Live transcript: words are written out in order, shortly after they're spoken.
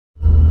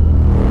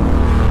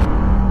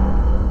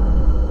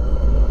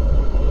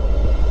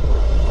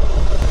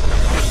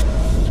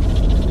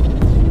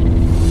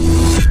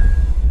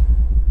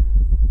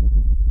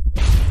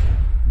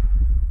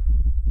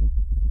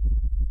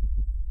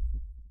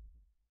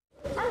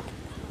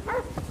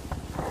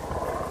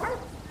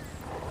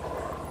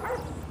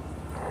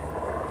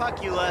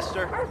Fuck you,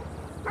 Lester.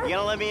 You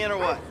gonna let me in or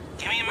what?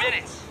 Give me a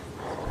minute.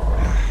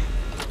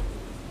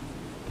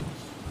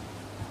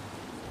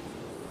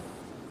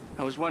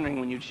 I was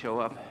wondering when you'd show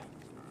up.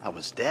 I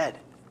was dead.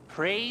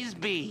 Praise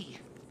be.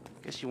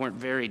 Guess you weren't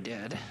very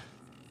dead.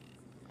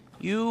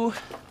 You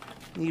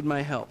need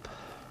my help.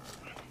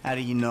 How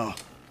do you know?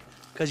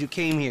 Because you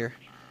came here.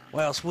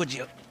 Why else would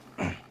you?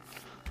 I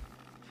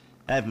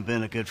haven't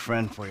been a good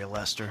friend for you,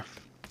 Lester.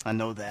 I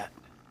know that.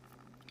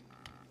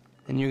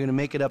 And you're gonna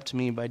make it up to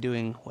me by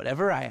doing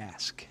whatever I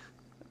ask.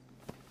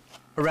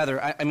 Or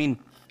rather, I mean,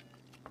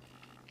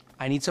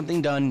 I need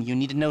something done, you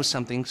need to know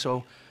something,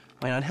 so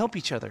why not help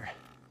each other?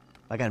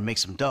 I gotta make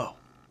some dough.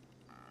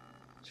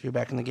 So you're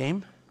back in the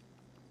game?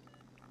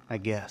 I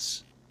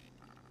guess.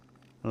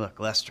 Look,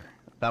 Lester,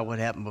 about what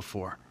happened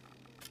before.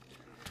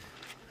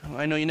 Oh,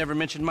 I know you never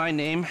mentioned my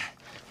name.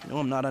 I know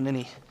I'm not on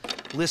any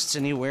lists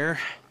anywhere.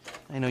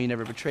 I know you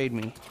never betrayed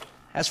me.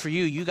 As for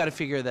you, you gotta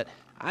figure that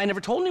I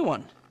never told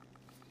anyone.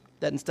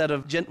 That instead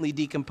of gently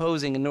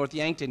decomposing in North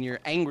Yankton, you're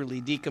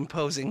angrily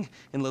decomposing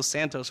in Los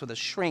Santos with a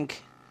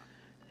shrink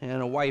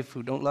and a wife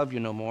who don't love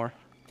you no more.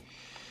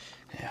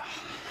 Yeah,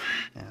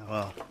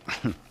 well,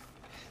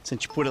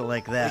 since you put it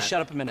like that... Hey, shut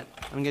up a minute.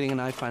 I'm getting an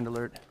iFind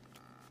alert.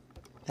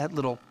 That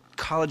little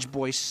college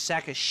boy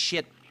sack of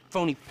shit,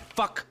 phony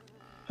fuck.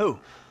 Who?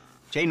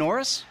 Jay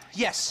Norris?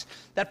 Yes,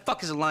 that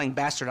fuck is a lying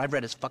bastard. I've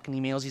read his fucking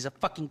emails. He's a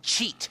fucking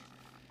cheat.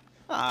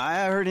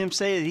 I heard him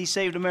say that he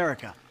saved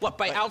America. What,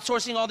 by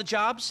outsourcing all the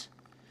jobs?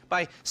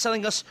 By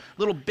selling us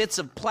little bits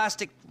of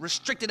plastic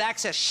restricted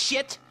access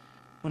shit?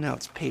 Well, now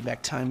it's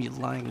payback time, you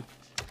lying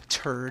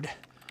turd.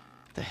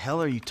 The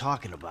hell are you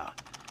talking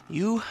about?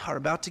 You are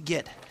about to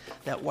get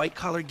that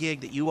white-collar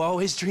gig that you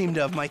always dreamed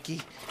of,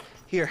 Mikey.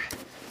 Here,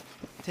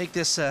 take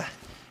this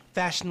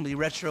fashionably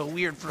retro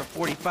weird for a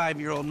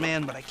 45-year-old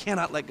man, but I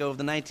cannot let go of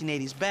the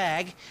 1980s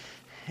bag,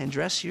 and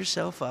dress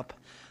yourself up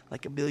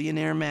like a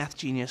billionaire math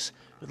genius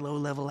with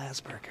low-level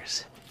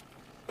Asperger's.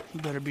 You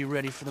better be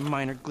ready for the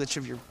minor glitch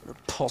of your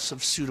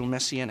repulsive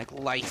pseudo-messianic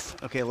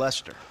life. Okay,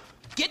 Lester.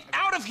 Get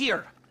out of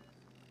here!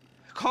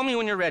 Call me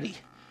when you're ready.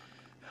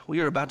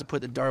 We are about to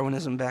put the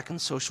Darwinism back in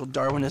social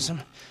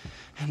Darwinism,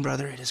 and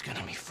brother, it is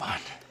gonna be fun.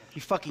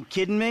 You fucking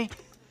kidding me?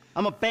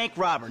 I'm a bank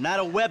robber, not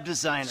a web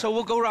designer. So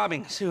we'll go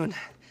robbing soon.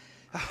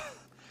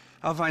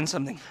 I'll find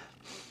something.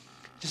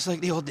 Just like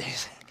the old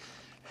days.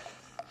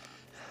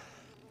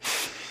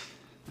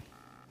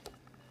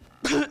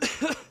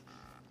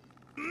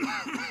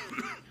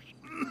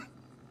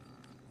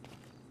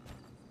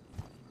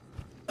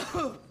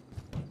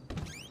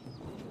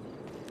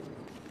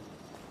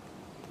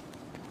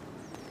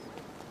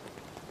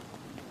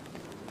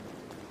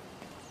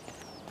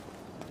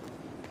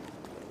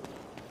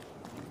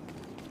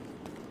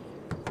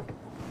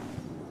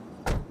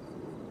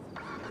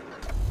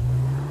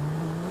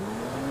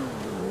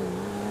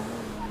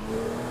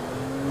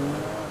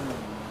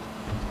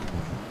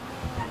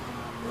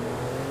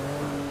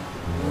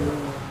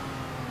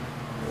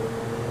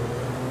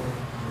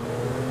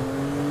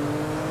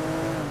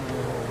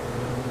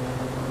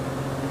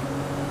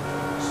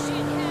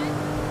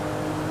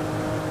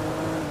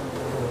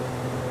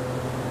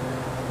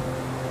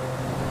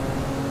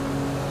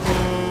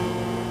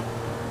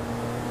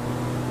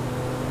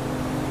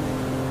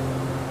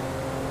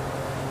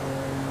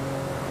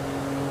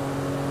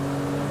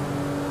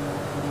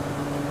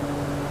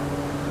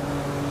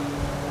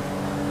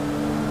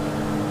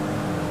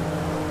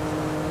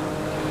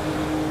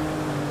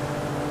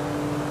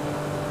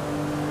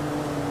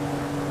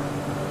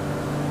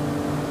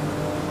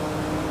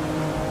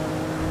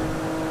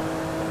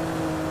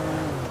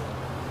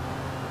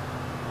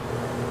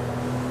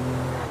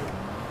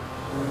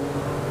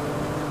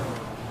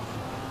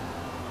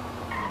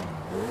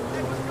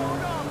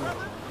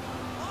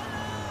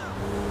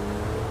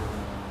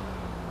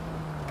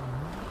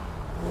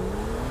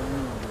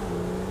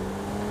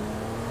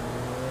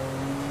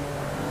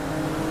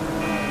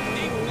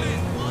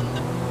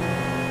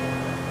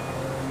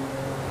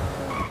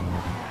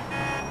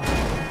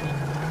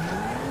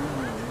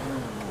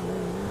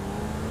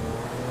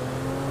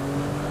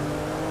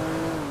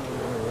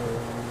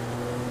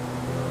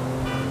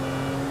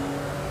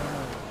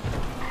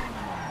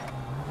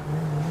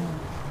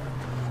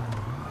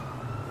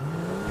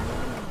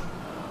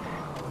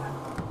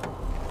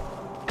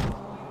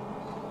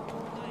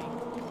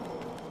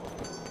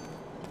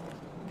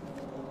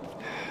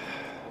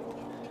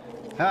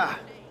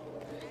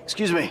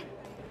 Excuse me.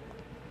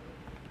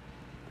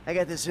 I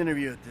got this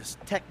interview at this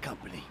tech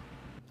company.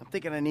 I'm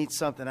thinking I need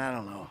something, I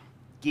don't know,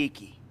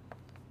 geeky,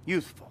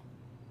 youthful.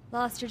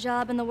 Lost your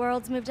job and the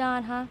world's moved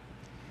on, huh?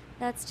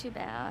 That's too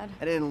bad.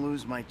 I didn't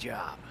lose my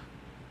job.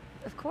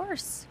 Of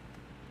course.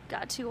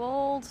 Got too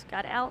old,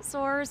 got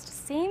outsourced.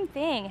 Same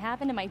thing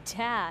happened to my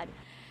dad.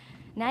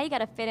 Now you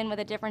gotta fit in with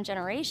a different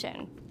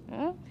generation.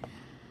 Hmm?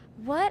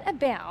 What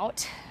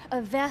about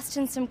a vest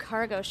and some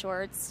cargo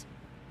shorts?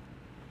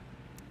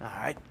 All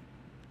right.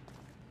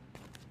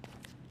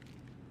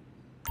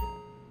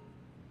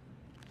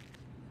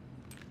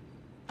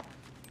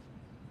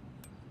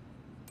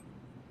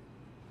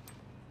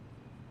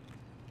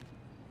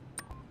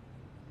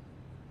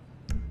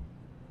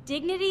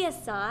 dignity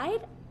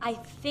aside, I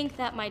think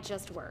that might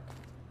just work.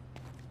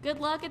 Good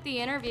luck at the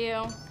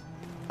interview.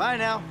 Bye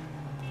now.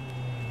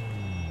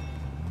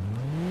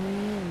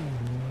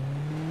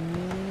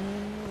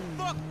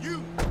 Fuck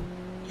you!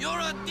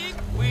 You're a dick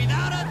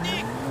without a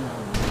dick!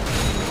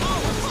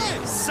 Oh,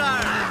 shit!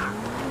 Sorry.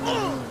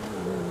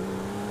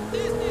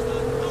 This is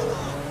a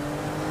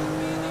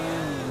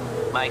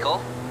no-no!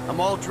 Michael,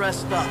 I'm all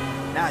dressed up.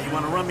 Now, you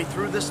want to run me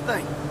through this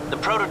thing? the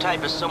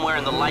prototype is somewhere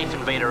in the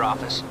Lifeinvader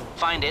office.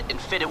 Find it and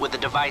fit it with the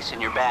device in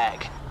your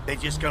bag. They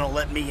just gonna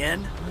let me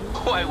in?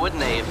 Why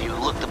wouldn't they if you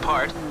look the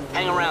part?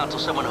 Hang around till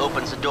someone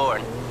opens the door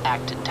and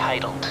act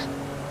entitled.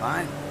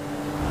 Fine.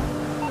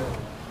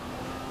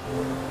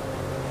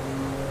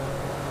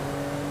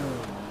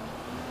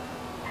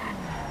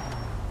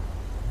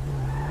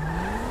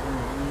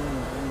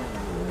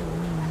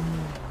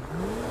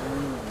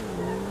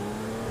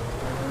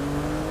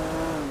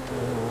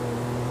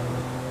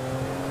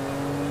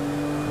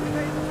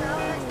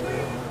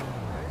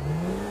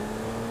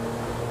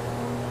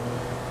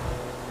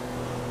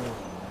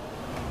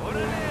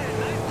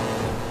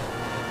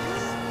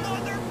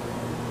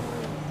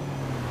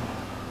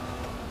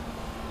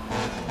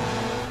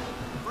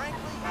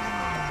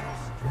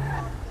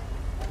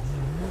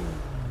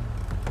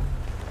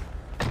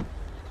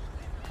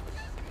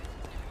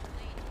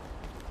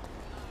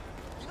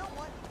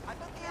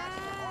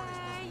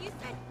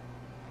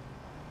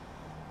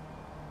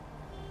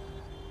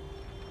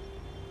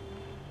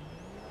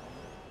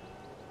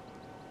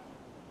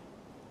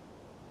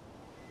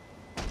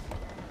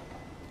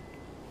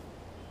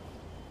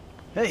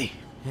 Hey.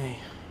 Hey.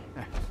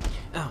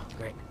 Oh,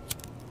 great.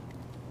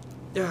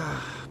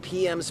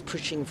 PM's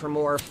pushing for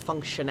more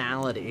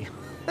functionality.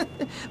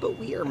 But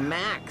we are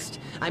maxed.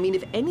 I mean,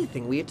 if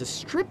anything, we have to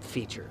strip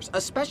features,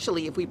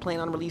 especially if we plan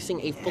on releasing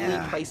a fully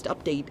priced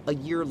update a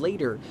year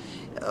later.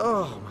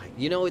 Oh, my,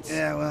 it's...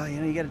 Yeah, well,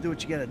 you gotta do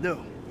what you gotta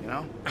do, you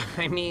know?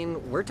 I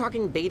mean, we're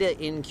talking beta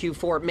in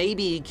Q4,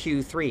 maybe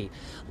Q3.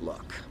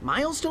 Look,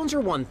 milestones are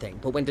one thing,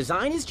 but when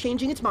design is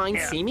changing its mind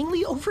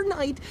seemingly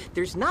overnight,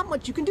 there's not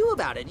much you can do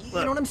about it.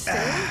 You know what I'm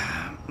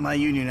saying? My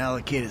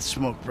union-allocated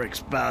smoke break's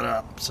about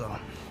up, so...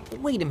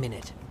 Wait a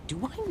minute.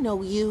 Do I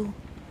know you?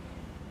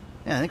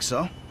 Yeah, I think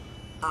so.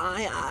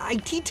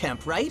 IT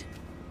temp, right?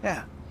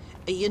 Yeah.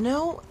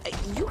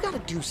 You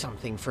gotta do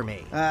something for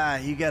me.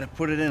 You gotta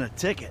put it in a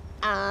ticket.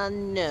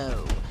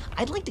 No.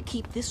 I'd like to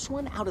keep this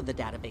one out of the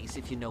database,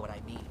 if you know what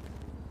I mean.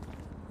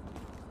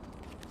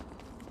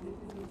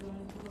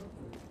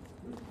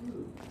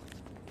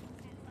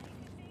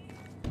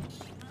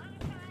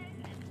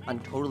 I'm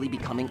totally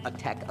becoming a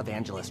tech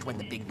evangelist when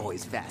the big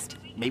boys vest.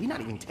 Maybe not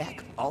even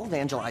tech. I'll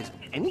evangelize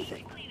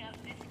anything.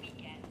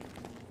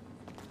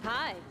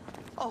 Hi.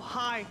 Oh,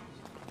 hi.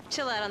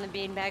 Chill out on the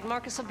beanbag.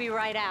 Marcus will be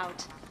right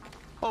out.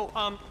 Oh,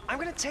 I'm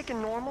gonna take a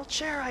normal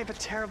chair. I have a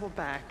terrible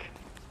back.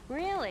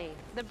 Really?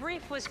 The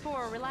brief was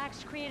for a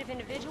relaxed, creative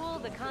individual,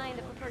 the kind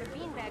that preferred a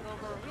beanbag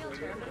over a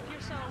wheelchair, but if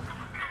you're so...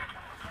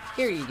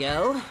 Here you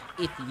go.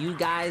 If you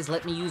guys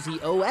let me use the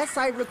OS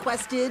I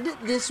requested,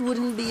 this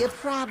wouldn't be a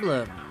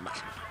problem.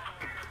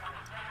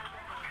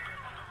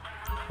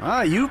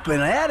 Ah, you've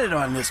been at it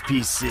on this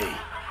PC.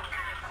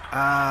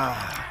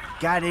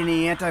 Got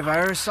any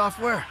antivirus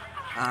software?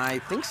 I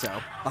think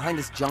so. Behind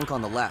this junk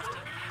on the left.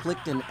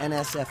 Clicked an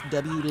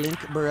NSFW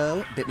link,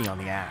 bro. Bit me on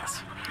the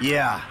ass.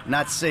 Yeah,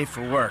 not safe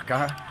for work,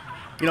 huh?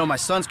 My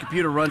son's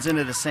computer runs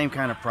into the same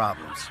kind of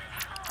problems.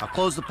 I'll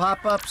close the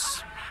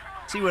pop-ups,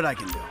 see what I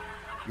can do.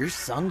 Your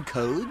son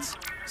codes?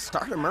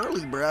 Start him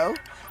early, bro.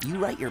 You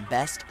write your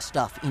best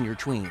stuff in your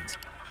tweens.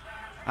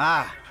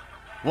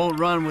 Won't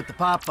run with the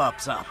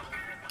pop-ups up.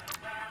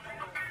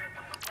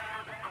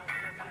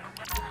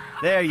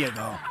 There you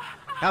go.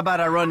 How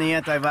about I run the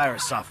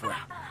antivirus software?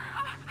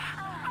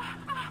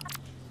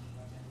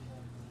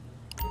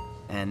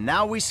 And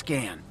now we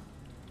scan.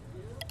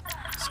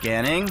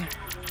 Scanning.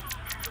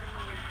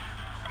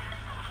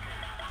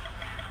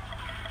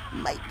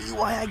 Might be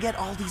why I get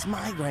all these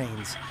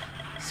migraines.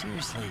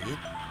 Seriously,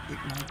 it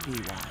might be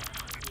why.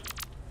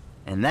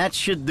 And that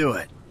should do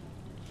it.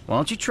 Why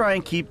don't you try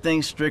and keep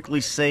things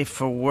strictly safe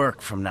for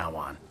work from now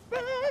on?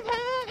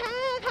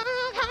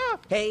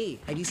 Hey,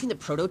 have you seen the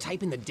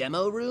prototype in the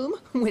demo room?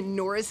 When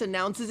Norris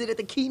announces it at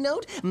the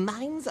keynote,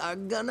 minds are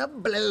gonna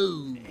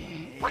blow.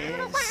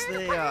 Yes,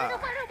 they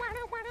are.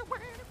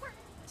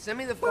 Send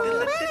me the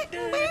file.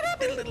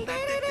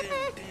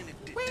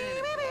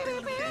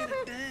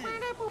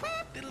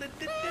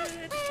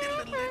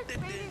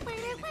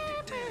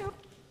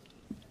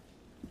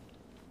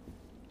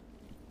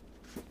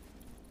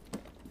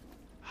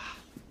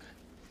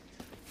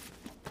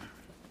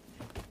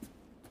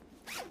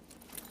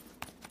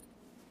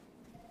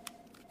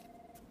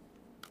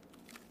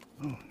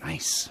 Oh,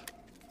 nice.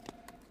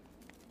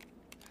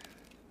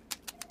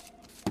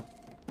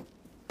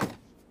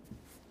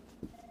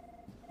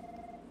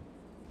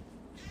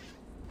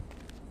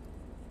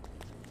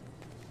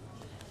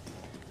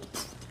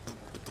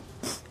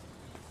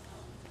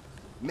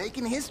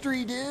 Making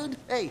history, dude.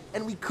 Hey,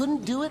 and we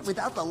couldn't do it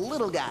without the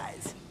little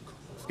guys.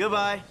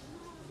 Goodbye.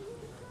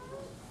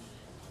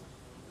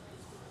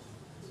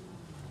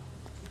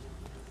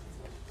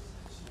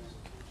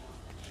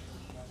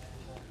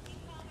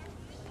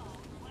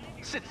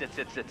 Sit.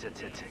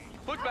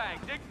 Foot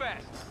bag, dig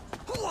fast.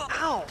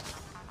 Ow!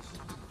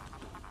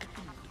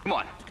 Come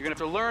on, you're gonna have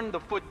to learn the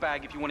foot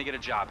bag if you want to get a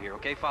job here,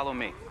 okay? Follow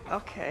me.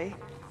 Okay.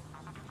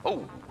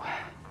 Oh.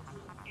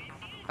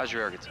 How's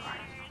your air guitar?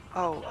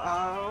 Oh,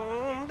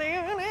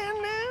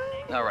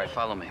 All right,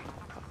 follow me.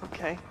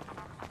 okay.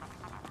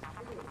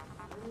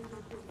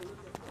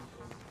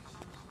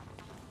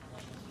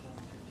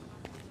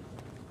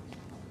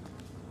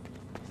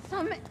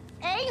 Some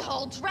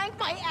a-hole drank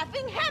my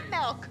effing hemp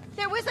milk.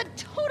 There was a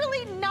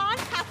totally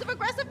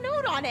non-passive-aggressive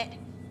note on it.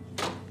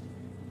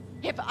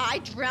 If I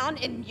drown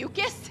in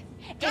mucus,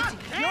 it's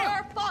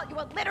your fault, you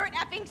illiterate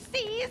effing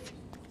C's.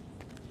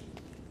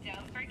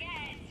 Don't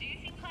forget,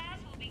 juicing class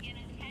will begin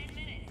in 10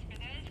 minutes for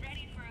those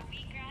ready for a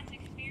wheatgrass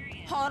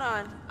experience. Hold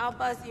on, I'll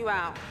buzz you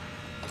out.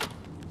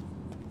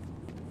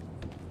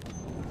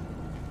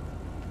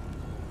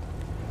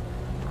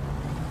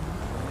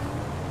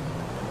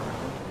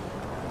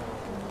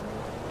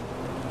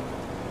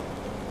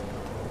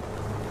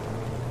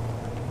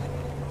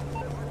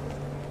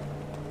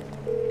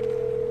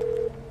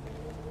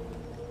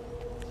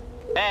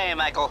 Hey,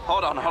 Michael,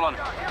 hold on.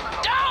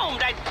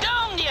 Domed! I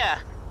domed ya!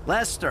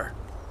 Lester,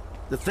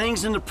 the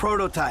thing's in the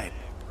prototype.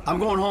 I'm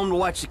going home to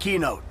watch the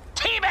keynote.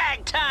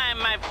 Teabag time,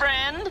 my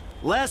friend!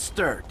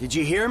 Lester, did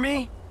you hear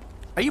me?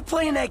 Are you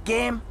playing that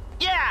game?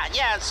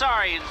 Yeah,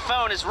 sorry, the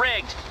phone is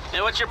rigged.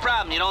 Now, what's your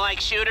problem? You don't like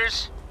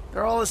shooters?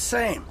 They're all the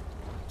same.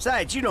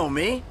 Besides, you know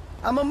me.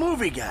 I'm a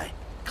movie guy.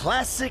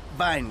 Classic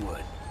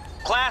Vinewood.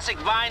 Classic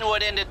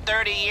Vinewood ended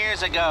 30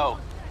 years ago.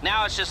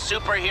 Now it's just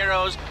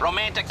superheroes,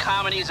 romantic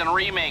comedies, and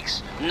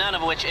remakes, none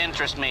of which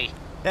interest me.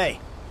 Hey,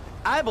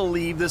 I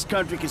believe this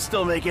country can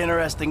still make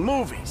interesting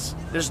movies.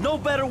 There's no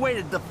better way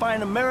to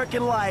define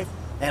American life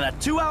than a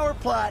 2-hour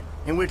plot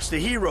in which the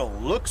hero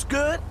looks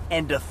good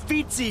and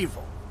defeats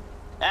evil.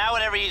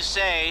 Whatever you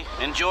say.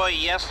 Enjoy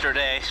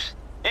yesterday.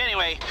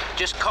 Anyway,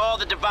 just call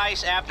the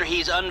device after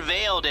he's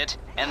unveiled it,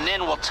 and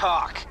then we'll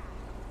talk.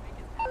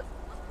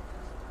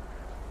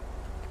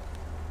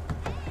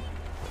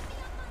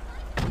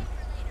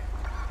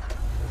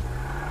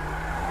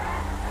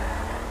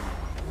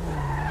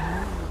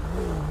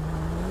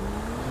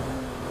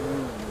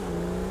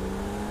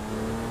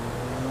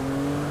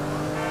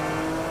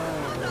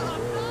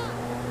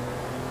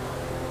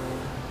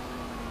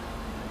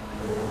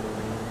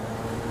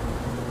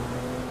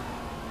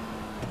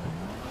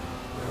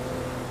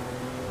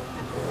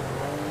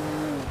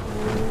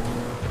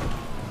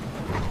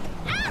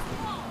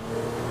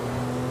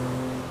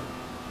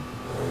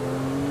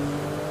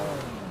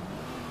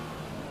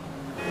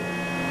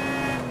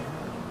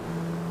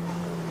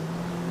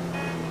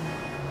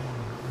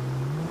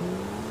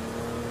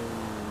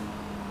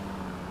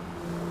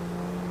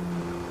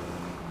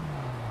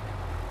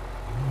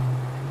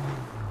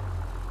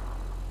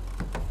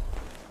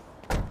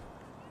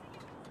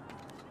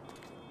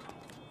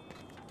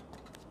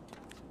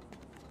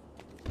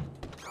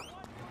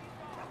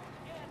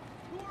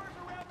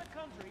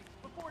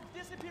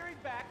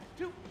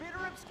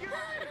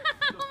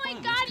 Oh my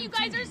god, you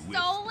guys are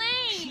so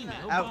lame!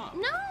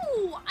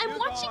 No, I'm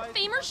watching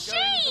Fame or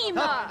Shame!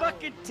 Hot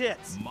bucket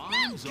tits!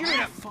 Mom's on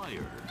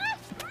fire.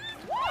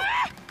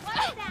 What's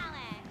Alex?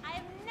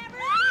 I've never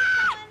seen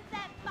someone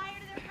set fire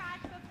to their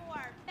crotch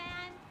before.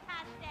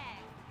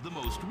 Fantastic. The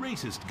most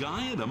racist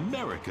guy in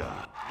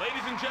America.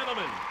 Ladies and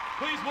gentlemen,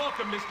 please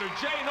welcome Mr.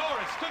 J.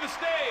 Norris to the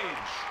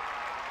stage.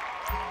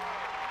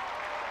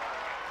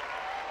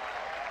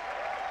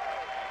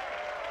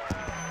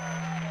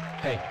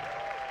 Hey,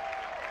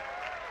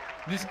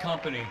 this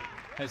company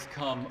has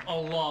come a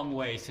long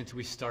way since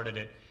we started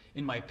it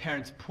in my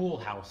parents' pool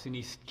house in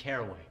East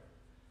Caraway.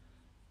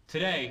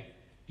 Today,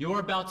 you're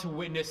about to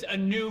witness a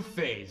new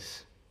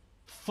phase.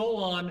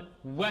 Full-on,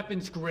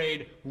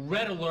 weapons-grade,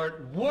 red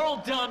alert,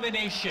 world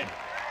domination.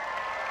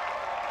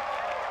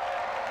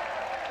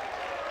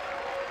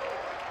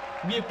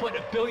 We have put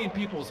 1 billion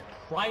people's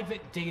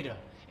private data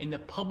in the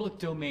public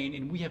domain,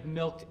 and we have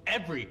milked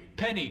every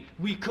penny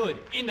we could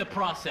in the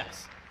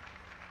process.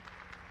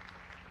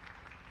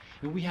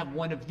 And we have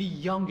one of the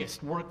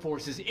youngest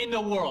workforces in the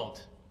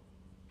world.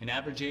 An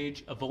average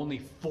age of only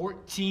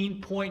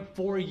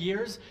 14.4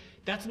 years.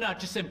 That's not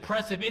just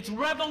impressive, it's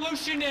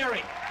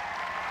revolutionary!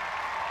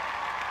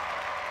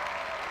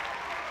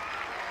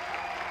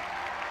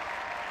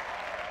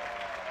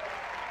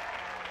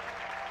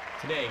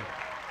 Today,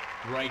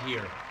 right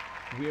here,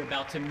 we're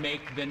about to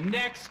make the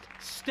next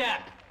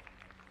step.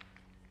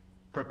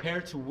 Prepare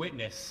to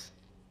witness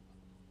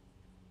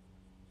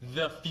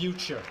the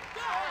future.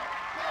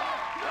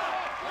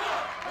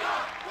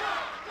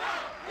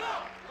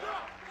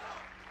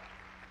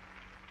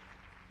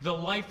 The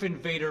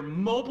Lifeinvader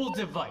mobile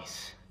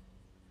device.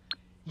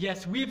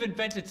 Yes, we've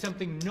invented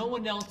something no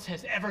one else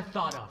has ever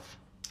thought of.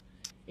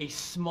 A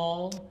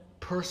small,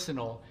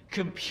 personal,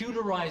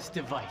 computerized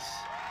device.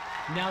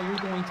 Now you're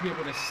going to be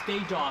able to stay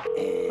docked.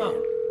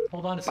 Oh,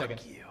 hold on a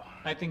second.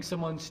 I think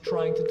someone's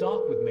trying to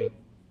dock with me.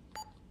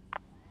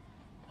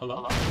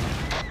 Hello?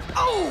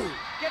 Oh!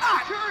 Get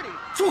security!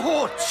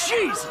 Oh,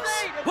 Jesus!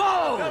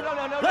 Whoa!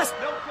 No, Let's...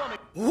 no filming.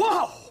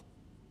 Whoa!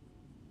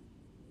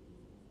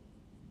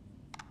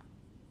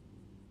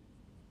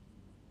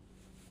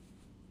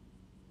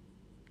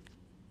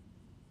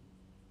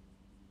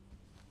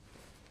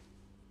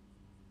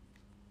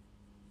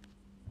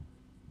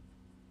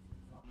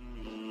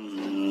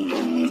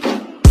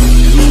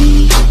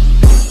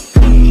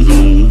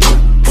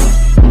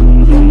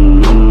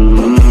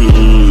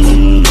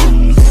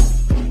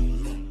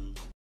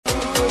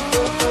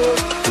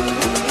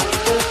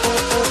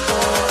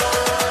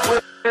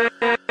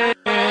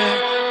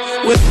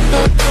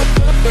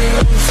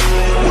 with